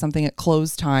buy something at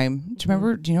close time. Do you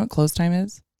remember? Do you know what close time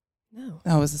is? No.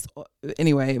 Oh, it was this,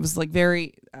 anyway, it was like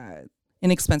very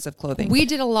inexpensive clothing. We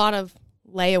did a lot of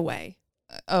layaway.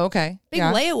 Oh, okay. Big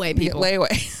layaway people. Yeah,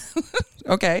 layaway.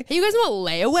 Okay. Hey, you guys know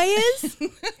what layaway is?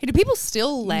 Hey, do people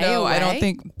still lay No, away? I don't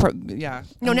think. Yeah.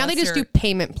 No, now they Unless just do you're-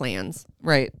 payment plans.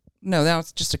 Right. No, now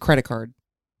it's just a credit card.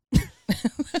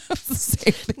 It's the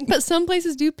same thing. But some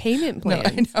places do payment No,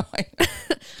 plans. I know.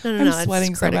 No, I'm it's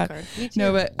sweating so credit bad. card. Me too.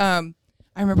 No, but I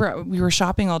remember we were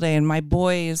shopping all day, and my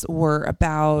boys were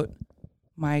about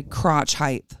my crotch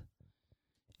height,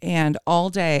 and all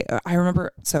day I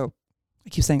remember. So I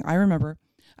keep saying I remember.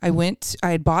 I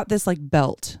had bought this like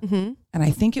belt, Mm-hmm. and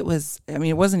I think it was. I mean,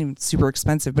 it wasn't even super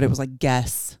expensive, but it was like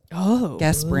Guess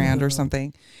brand or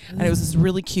something, and it was this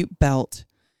really cute belt,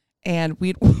 and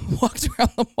we'd walked around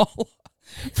the mall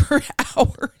for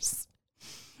hours.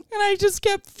 And I just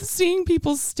kept seeing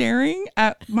people staring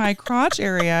at my crotch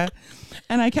area.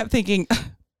 And I kept thinking,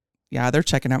 yeah, they're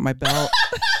checking out my belt.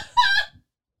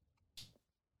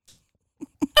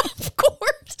 Of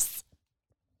course.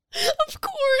 Of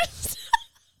course.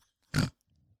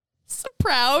 So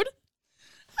proud.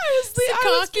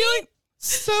 I was feeling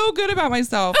so good about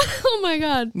myself. Oh my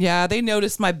God. Yeah, they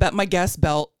noticed my Guess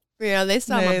belt. Yeah, they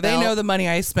saw my They belt. know the money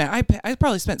I spent. I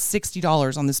probably spent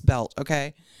 $60 on this belt,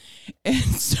 okay? And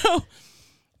so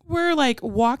we're like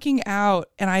walking out,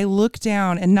 and I look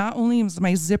down, and not only was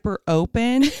my zipper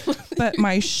open, but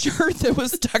my shirt that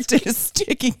was tucked in is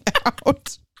sticking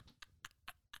out.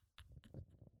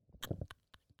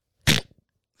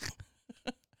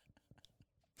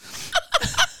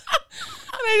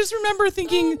 And I just remember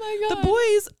thinking, Oh my the God.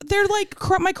 boys, they're like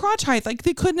my crotch height. Like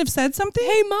they couldn't have said something.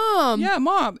 Hey, Mom. Yeah,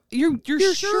 Mom, your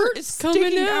shirt shirt's is coming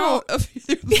sticking out of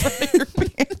your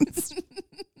pants.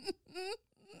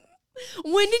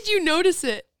 When did you notice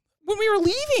it? When we were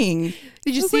leaving.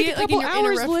 Did you It was see like it a like couple in,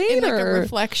 hours in a later.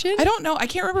 reflection? I don't know. I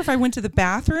can't remember if I went to the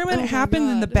bathroom and Oh it my happened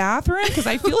in the God. bathroom, because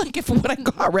I feel like if when I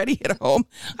got ready at home,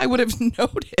 I would have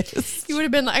noticed. You would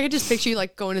have been like, I could just picture you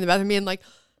like going to the bathroom being like,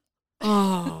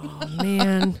 oh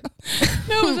man.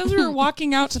 No, it was as we were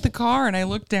walking out to the car, and I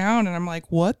looked down, and I'm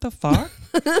like, what the fuck?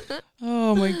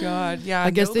 Oh my God. Yeah. I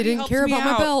guess they nobody didn't helped care me about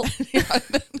my out. belt. Yeah.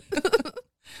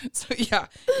 So yeah,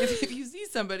 if you see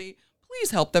somebody,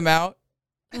 please help them out.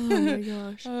 Oh my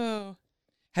gosh. Oh.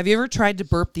 Have you ever tried to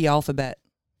burp the alphabet?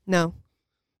 No.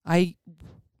 I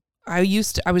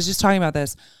was just talking about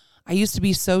this. I used to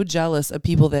be so jealous of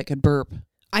people that could burp.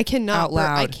 I cannot Out burp.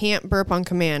 I loud. can't burp on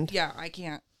command. Yeah, I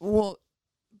can't. Well,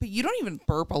 but you don't even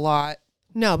burp a lot.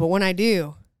 No, but when I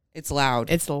do, It's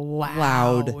loud. it's loud.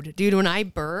 Loud. Dude, when I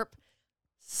burp,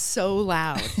 so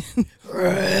loud.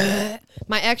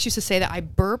 My ex used to say that I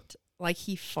burped like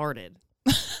he farted.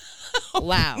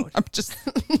 Loud. I'm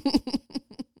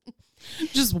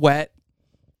just wet.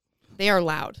 They are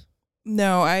loud.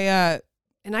 No, And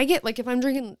I get like if I'm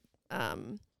drinking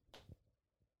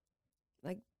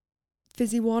like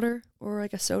fizzy water or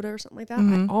like a soda or something like that,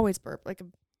 Mhm. I always burp like a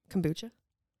kombucha,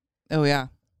 oh yeah.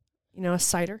 you know, a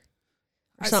cider.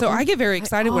 or So something. I get very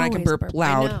excited when I can always burp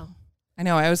loud. I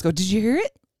know. I always go, did you hear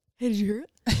it? Hey, did you hear it?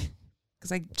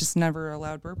 Because I just never a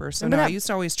loud burper. So Remember no, I that- used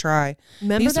to always try.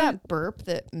 Remember used to- that burp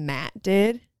that Matt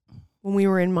did when we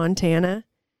were in Montana?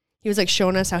 He was like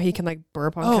showing us how he can like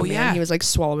burp on Oh, command. yeah. He was like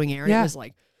swallowing air and Yeah. it was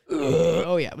like,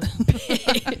 oh yeah, it was,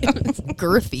 it was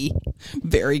girthy,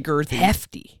 Very girthy.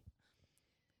 hefty.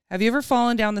 Have you ever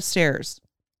fallen down the stairs?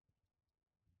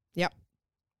 Yep.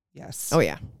 Yes. Oh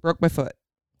yeah, Broke my foot.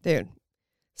 dude.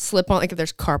 Slip on like if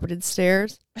there's carpeted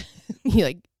stairs, you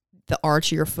like the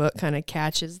arch of your foot kind of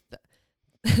catches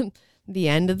the, the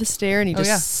end of the stair and you Oh, just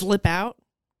yeah. slip out.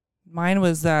 Mine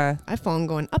was I've fallen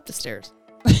going up the stairs.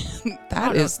 I don't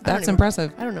know. that's I don't even-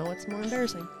 impressive. I don't know what's more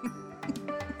embarrassing.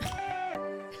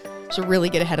 Should really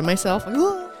get ahead of myself. Like,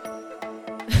 "Whoa."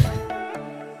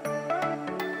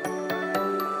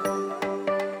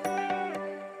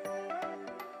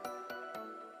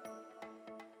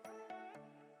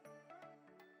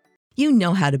 You know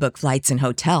know how to book flights and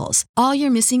hotels. All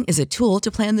you're missing is a tool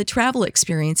to plan the travel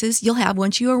experiences you'll have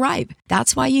once you arrive.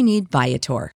 That's why you need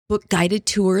Viator. Book guided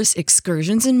tours,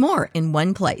 excursions, and more in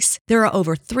one place. There are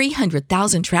over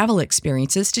 300,000 travel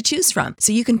experiences to choose from,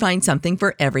 so you can find something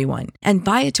for everyone. And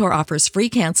Viator offers free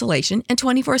cancellation and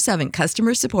 24/7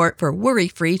 customer support for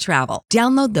worry-free travel.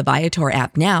 Download the Viator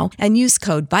app now and use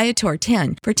code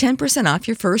Viator10 for 10% off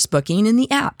your first booking in the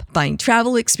app. Find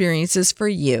travel experiences for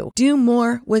you. Do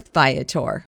more with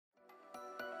Viator.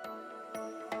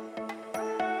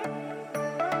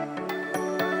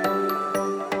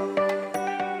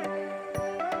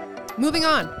 Moving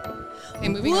on. Okay,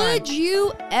 moving on. Would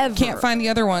you ever? Can't find the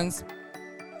other ones.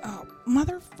 Oh,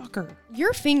 motherfucker.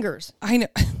 Your fingers. I know.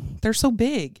 They're so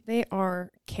big. They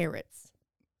are carrots.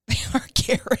 They are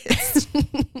carrots.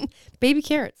 Baby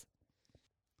carrots.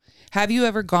 Have you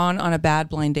ever gone on a bad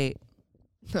blind date?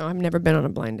 No, I've never been on a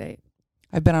blind date.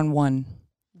 I've been on one.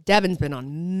 Devin's been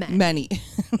on many.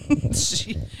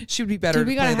 she would be better. Dude,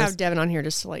 we to gotta play have this. Devin on here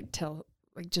just to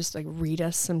just read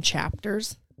us some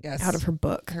chapters Yes. out of her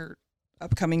book. Her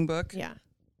upcoming book. Yeah.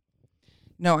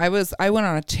 No, I went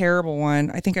on a terrible one.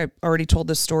 I think I already told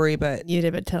this story, but You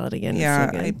did, but tell it again. yeah,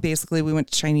 It's so good. basically we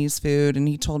went to Chinese food and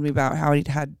he told me about how he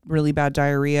had really bad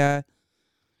diarrhea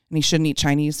and he shouldn't eat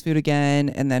Chinese food again.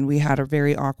 And then we had a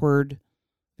very awkward,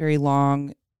 very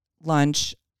long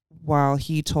lunch while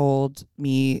he told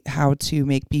me how to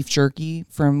make beef jerky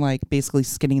from basically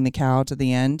skinning the cow to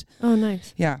the end. Oh,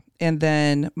 nice. Yeah. And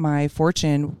then my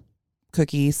fortune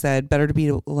cookie said, better to be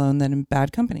alone than in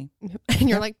bad company. And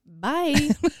you're like, bye.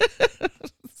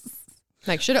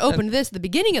 Should have opened this at the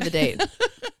beginning of the date.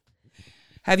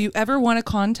 Have you ever won a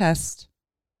contest?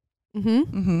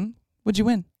 Mm-hmm. Mm-hmm. What'd you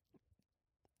win?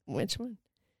 Which one?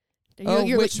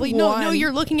 Which one? No,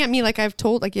 you're looking at me like I've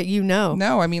told, you know.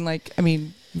 No, I mean,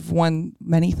 you've won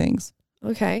many things.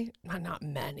 Okay. Not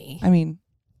many. I mean,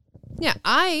 Yeah,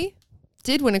 I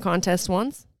did win a contest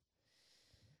once.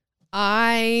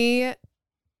 I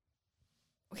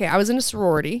was in a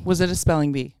sorority. was it a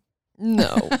spelling bee?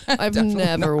 No, I've Definitely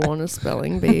never not. won a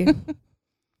spelling bee.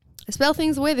 I spell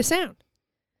things the way they sound.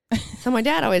 So my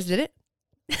dad always did it.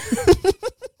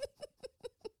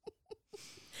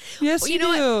 Yes, Well, you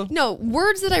know do. what? No,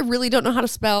 words that I really don't know how to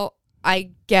spell,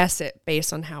 I guess it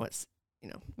based on how it's,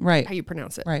 Right. how you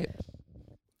pronounce it. Right.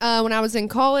 When I was in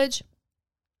college,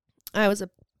 I was a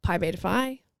Pi Beta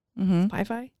Phi, Mm-hmm. Pi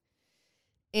Phi.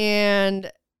 And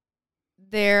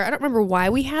I don't remember why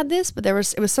we had this, but it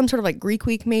was some sort of Greek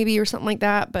week maybe or something like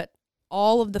that. But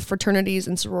all of the fraternities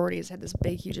and sororities had this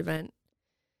big, huge event.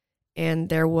 And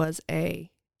there was a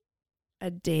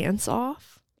dance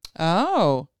off.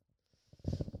 Oh,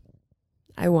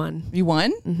 I won. you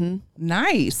won? Mm-hmm.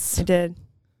 Nice. I did.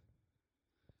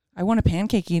 I won a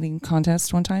pancake eating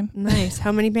contest one time. Nice.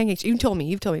 How many pancakes? You've told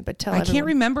me, but tell I can't everyone.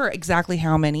 remember exactly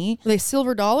how many. Were they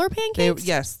silver dollar pancakes?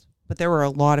 Yes, but there were a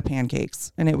lot of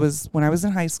pancakes. And it was when I was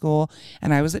in high school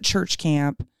and I was at church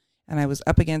camp and I was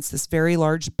up against this very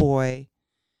large boy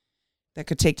that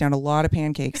could take down a lot of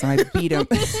pancakes and I beat him.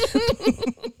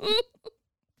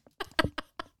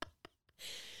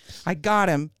 I got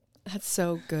him. That's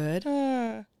so good.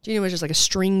 Gina was just like a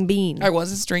string bean. I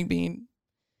was a string bean.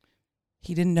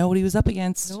 He didn't know what he was up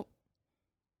against. Nope.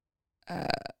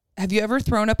 Have you ever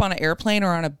thrown up on an airplane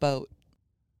or on a boat?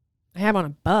 I have on a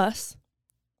bus.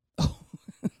 Oh.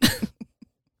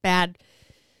 Bad.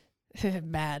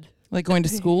 Bad. Like going to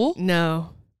school?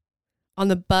 No. On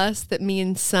the bus that me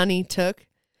and Sonny took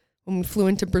when we flew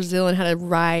into Brazil and had to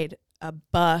ride a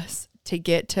bus to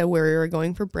get to where we were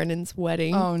going for Brendan's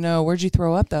wedding. Oh no, where'd you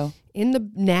throw up though? In the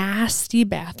nasty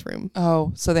bathroom.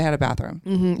 Oh, so they had a bathroom.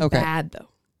 Mm-hmm. Okay. Bad though.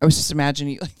 I was just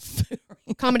imagining you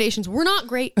Accommodations were not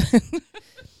great.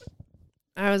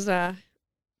 I was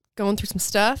going through some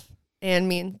stuff, and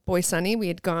me and boy Sonny, we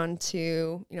had gone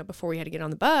to, before we had to get on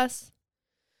the bus,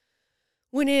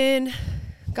 went in,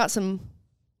 got some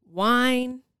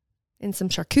wine and some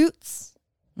charcutes,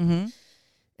 Mm-hmm.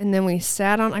 and then we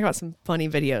sat on, I got some funny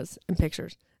videos and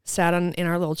pictures, sat in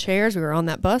our little chairs. We were on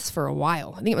that bus for a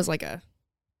while. I think it was like a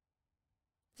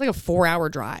 4-hour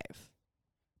drive.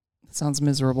 Sounds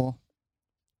miserable.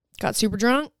 Got super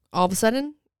drunk. All of a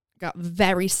sudden, got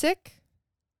very sick.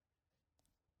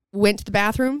 Went to the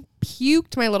bathroom,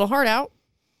 puked my little heart out,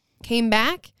 came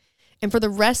back, and for the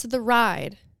rest of the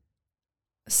ride,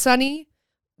 Sonny,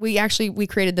 we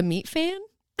created the meat fan.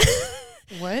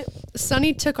 What?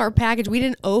 Sonny took our package. We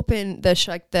didn't open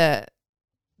the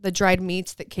dried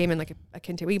meats that came in like a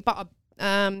container. We bought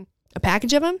a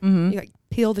package of them. Mm-hmm. You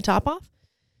peel the top off.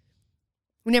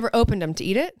 We never opened them to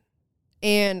eat it.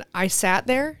 And I sat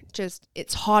there,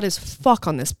 it's hot as fuck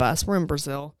on this bus. We're in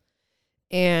Brazil.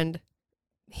 And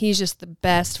he's just the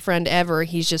best friend ever.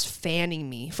 He's just fanning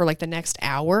me for like the next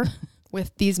hour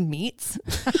with these meats.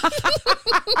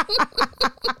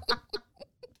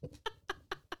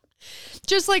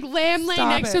 Just like laying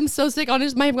next to him, so sick.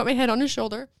 I've got my head on his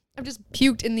shoulder. I've just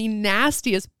puked in the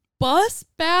nastiest bus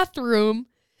bathroom.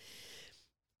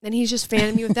 And he's just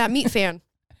fanning me with that meat fan.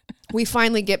 We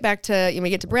finally get back to, we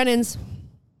get to Brennan's.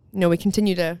 We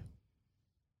continue to,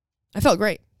 I felt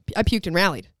great. I puked and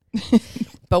rallied.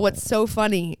 But what's so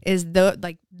funny is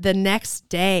the next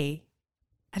day,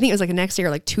 I think it was like the next day or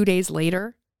like 2 days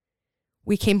later,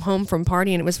 we came home from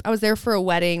partying. I was there for a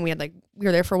wedding. We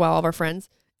were there for a while, all of our friends.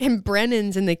 And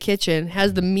Brennan's in the kitchen,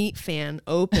 has the meat fan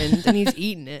opened, and he's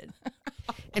eating it.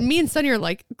 And me and Sonny are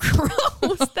like,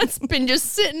 gross, that's been just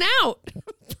sitting out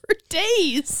for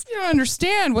days. You don't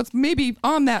understand what's maybe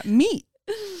on that meat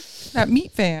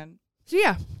fan. So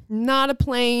yeah, not a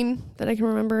plane that I can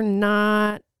remember.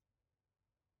 I'm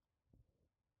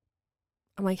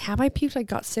like, have I puked? I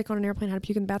got sick on an airplane, had to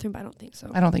puke in the bathroom, but I don't think so.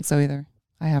 I don't think so either.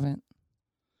 I haven't.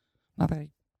 Not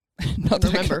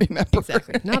that I remember.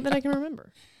 Exactly. Not that I can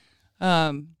remember.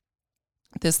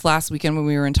 This last weekend when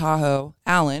we were in Tahoe,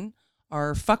 Alan,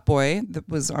 our fuckboy that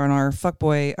was on our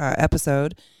fuckboy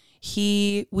episode,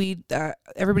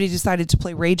 everybody decided to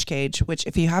play Rage Cage, which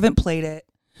if you haven't played it,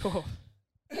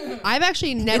 I've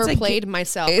actually never played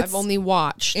myself. I've only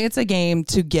watched. It's a game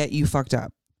to get you fucked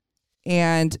up.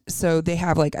 And so they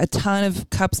have like a ton of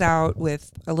cups out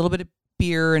with a little bit of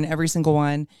beer in every single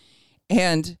one.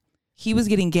 And he was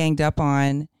getting ganged up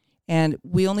on, and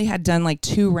we only had done like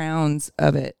 2 rounds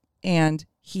of it. And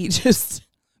he just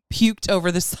puked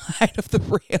over the side of the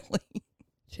railing.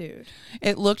 Dude.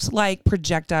 It looked like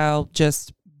projectile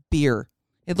just beer.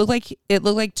 It looked like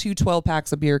 2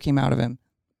 12-packs of beer came out of him.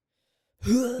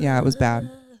 Yeah, it was bad.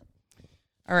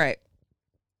 All right.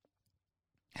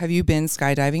 Have you been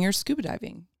skydiving or scuba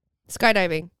diving?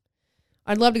 Skydiving.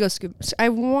 I'd love to go scuba.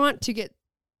 I'd love to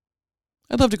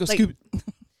go scuba.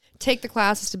 Take the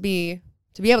classes to be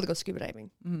able to go scuba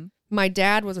diving. Mm-hmm. My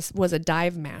dad was a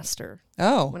dive master.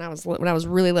 Oh, when I was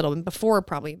really little, and before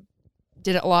probably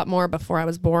did it a lot more before I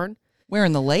was born. Where,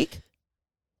 in the lake?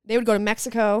 They would go to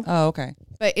Mexico. Oh, okay.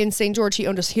 But in St. George, he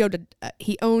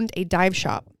owned a dive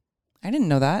shop. I didn't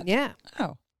know that. Yeah.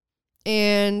 Oh.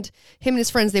 And him and his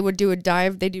friends, they would do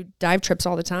they do dive trips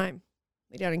all the time.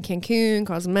 They down in Cancun,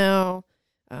 Cozumel.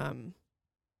 And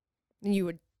you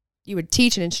would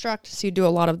teach and instruct, so you do a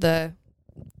lot of the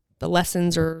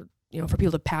lessons, or for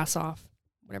people to pass off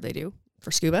whatever they do for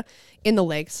scuba in the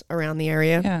lakes around the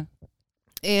area. Yeah.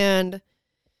 And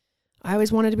I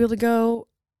always wanted to be able to go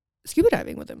scuba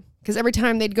diving with him, because every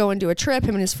time they'd go and do a trip,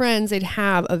 him and his friends, they'd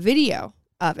have a video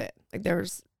of it. Like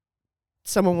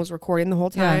someone was recording the whole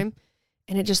time,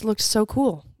 and it just looked so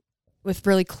cool with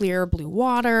really clear blue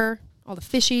water, all the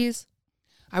fishies.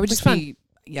 I would just be,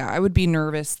 I would be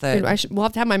nervous that we'll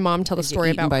have to have my mom tell the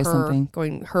story about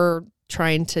her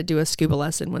trying to do a scuba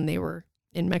lesson when they were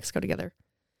in Mexico together.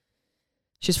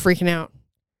 She's freaking out.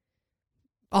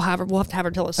 We'll have to have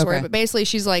her tell the story. Okay. But basically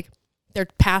she's like, they're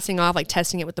passing off, like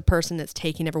testing it with the person that's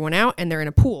taking everyone out, and they're in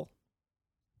a pool.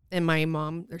 And my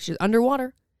mom, she's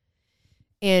underwater,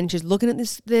 and she's looking at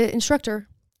the instructor,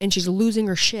 and she's losing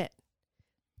her shit.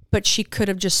 But she could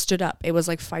have just stood up. It was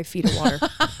like 5 feet of water.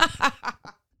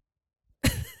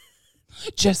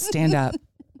 Just stand up.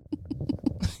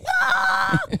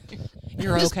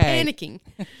 You're just okay. Panicking.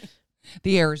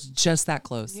 The air is just that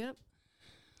close. Yep.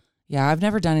 Yeah, I've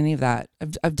never done any of that.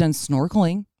 I've done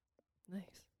snorkeling. Nice.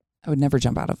 I would never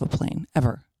jump out of a plane,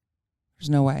 ever. There's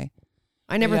no way.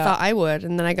 I never thought I would,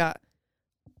 and then I got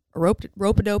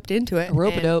rope-a-doped into it.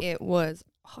 Rope-a-dope. It was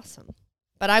awesome.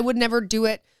 But I would never do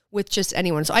it with just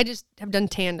anyone. So I just have done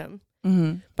tandem.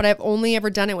 Mm-hmm. But I've only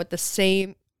ever done it with the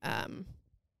same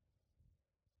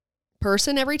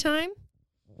person every time.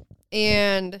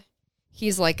 And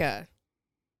he's like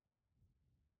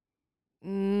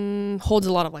holds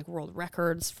a lot of like world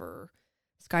records for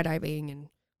skydiving, and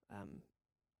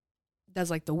does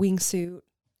like the wingsuit,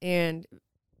 and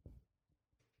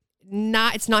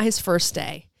it's not his first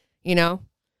day, It's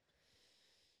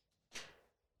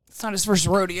not his first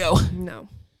rodeo. No.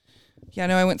 Yeah,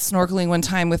 no, I went snorkeling one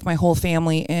time with my whole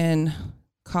family in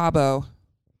Cabo.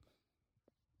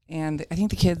 And I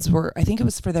think the kids it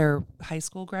was for their high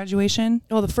school graduation.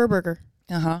 Oh, the Furburger.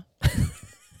 Uh-huh.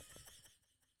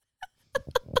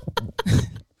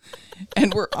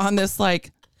 And we're on this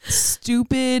like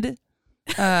stupid,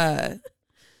 it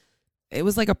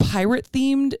was like a pirate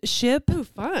themed ship. Oh,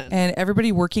 fun. And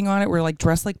everybody working on it were like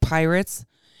dressed like pirates.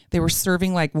 They were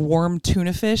serving like warm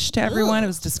tuna fish to everyone. It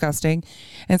was disgusting.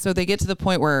 And so they get to the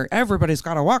point where everybody's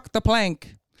got to walk the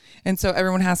plank. And so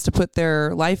everyone has to put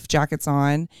their life jackets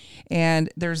on, and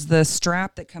there's the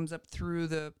strap that comes up through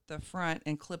the front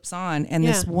and clips on. And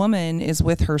this woman is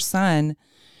with her son.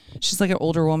 She's like an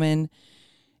older woman,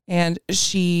 and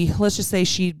let's just say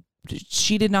she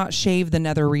did not shave the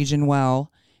nether region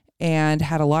well and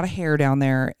had a lot of hair down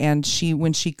there. And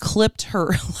when she clipped her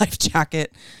life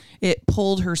jacket, it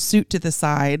pulled her suit to the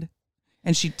side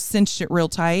and she cinched it real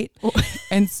tight.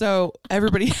 And so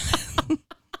everybody...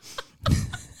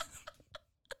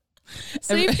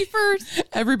 Safety first.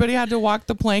 Everybody had to walk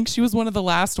the plank. She was one of the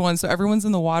last ones. So everyone's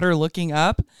in the water looking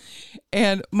up.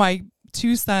 And my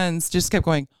two sons just kept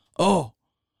going, oh,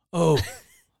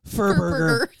 Fur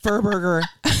burger.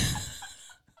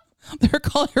 They're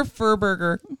calling her Fur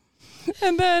Burger.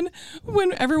 And then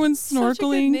when everyone's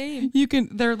snorkeling,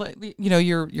 they're like,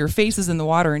 your face is in the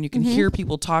water and you can hear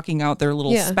people talking out their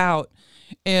little spout.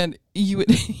 And you would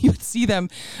see them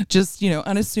just,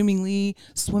 unassumingly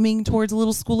swimming towards a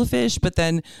little school of fish. But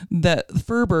then the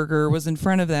Fur Burger was in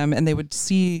front of them and they would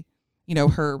see,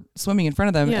 her swimming in front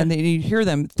of them and you'd hear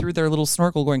them through their little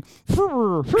snorkel going, try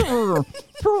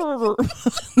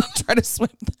to swim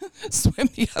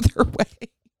the other way.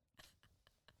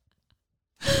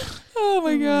 Oh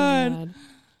my God.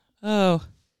 Oh,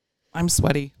 I'm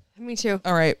sweaty. Me too.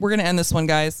 All right. We're going to end this one,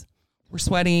 guys. We're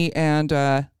sweaty and,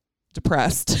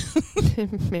 depressed.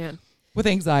 Man. With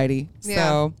anxiety. Yeah.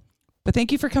 So, but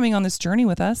thank you for coming on this journey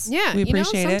with us. Yeah. We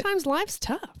appreciate it. Sometimes life's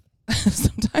tough.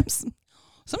 Sometimes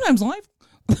life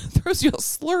throws you a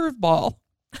slurve ball.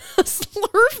 A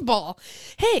slurve ball.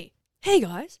 Hey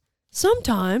guys.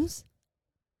 Sometimes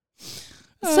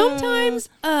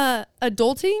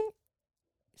adulting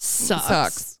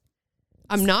sucks.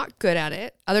 I'm not good at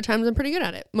it. Other times I'm pretty good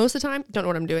at it. Most of the time, don't know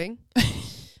what I'm doing.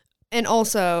 And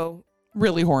also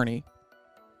really horny.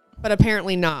 But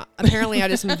apparently not. Apparently I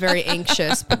just am very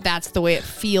anxious, but that's the way it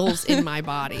feels in my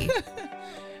body.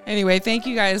 Anyway, thank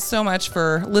you guys so much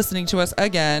for listening to us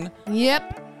again.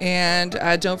 Yep. And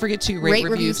don't forget to rate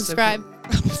review, subscribe.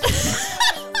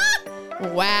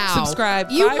 Wow.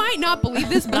 Subscribe. You might not believe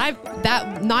this,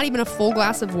 but not even a full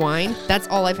glass of wine. That's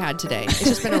all I've had today. It's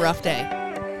just been a rough day.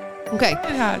 Okay.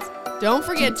 It has. Don't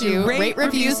forget to rate,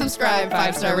 review, subscribe,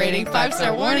 5-star rating,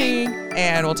 5-star warning.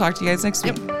 And we'll talk to you guys next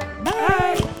week.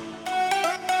 Bye.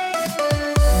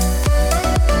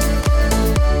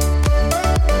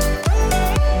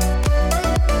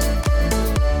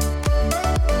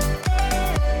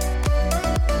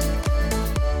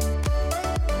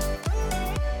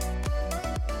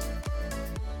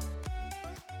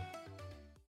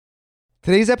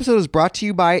 Today's episode is brought to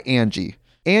you by Angie.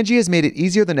 Angie has made it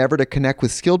easier than ever to connect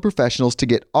with skilled professionals to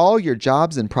get all your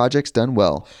jobs and projects done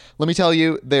well. Let me tell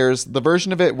you, there's the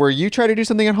version of it where you try to do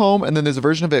something at home, and then there's a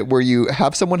version of it where you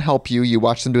have someone help you, you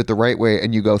watch them do it the right way,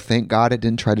 and you go, thank God I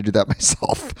didn't try to do that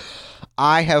myself.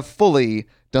 I have fully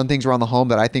done things around the home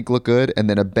that I think look good, and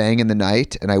then a bang in the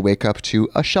night, and I wake up to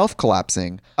a shelf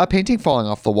collapsing, a painting falling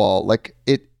off the wall.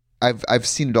 I've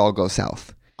seen it all go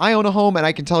south. I own a home, and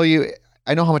I can tell you,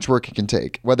 I know how much work it can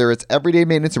take. Whether it's everyday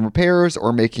maintenance and repairs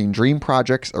or making dream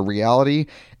projects a reality,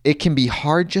 it can be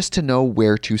hard just to know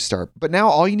where to start. But now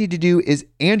all you need to do is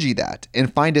Angie that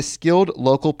and find a skilled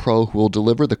local pro who will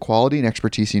deliver the quality and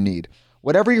expertise you need.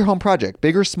 Whatever your home project,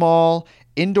 big or small,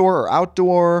 indoor or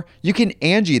outdoor, you can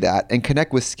Angie that and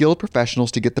connect with skilled professionals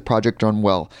to get the project done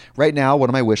well. Right now, one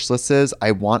of my wish lists is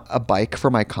I want a bike for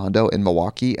my condo in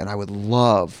Milwaukee, and I would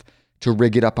love to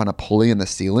rig it up on a pulley in the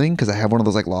ceiling because I have one of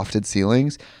those lofted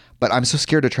ceilings, but I'm so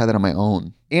scared to try that on my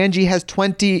own. Angie has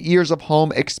 20 years of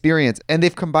home experience, and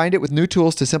they've combined it with new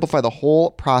tools to simplify the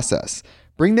whole process.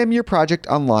 Bring them your project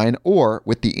online or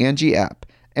with the Angie app.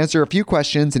 Answer a few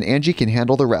questions and Angie can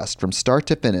handle the rest from start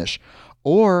to finish,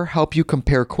 or help you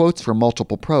compare quotes from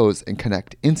multiple pros and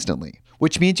connect instantly,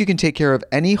 which means you can take care of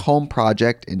any home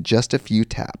project in just a few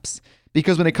taps.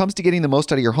 Because when it comes to getting the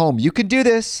most out of your home, you can do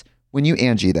this when you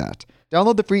Angie that.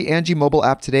 Download the free Angie mobile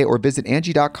app today or visit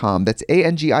Angie.com. That's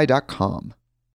ANGI.com.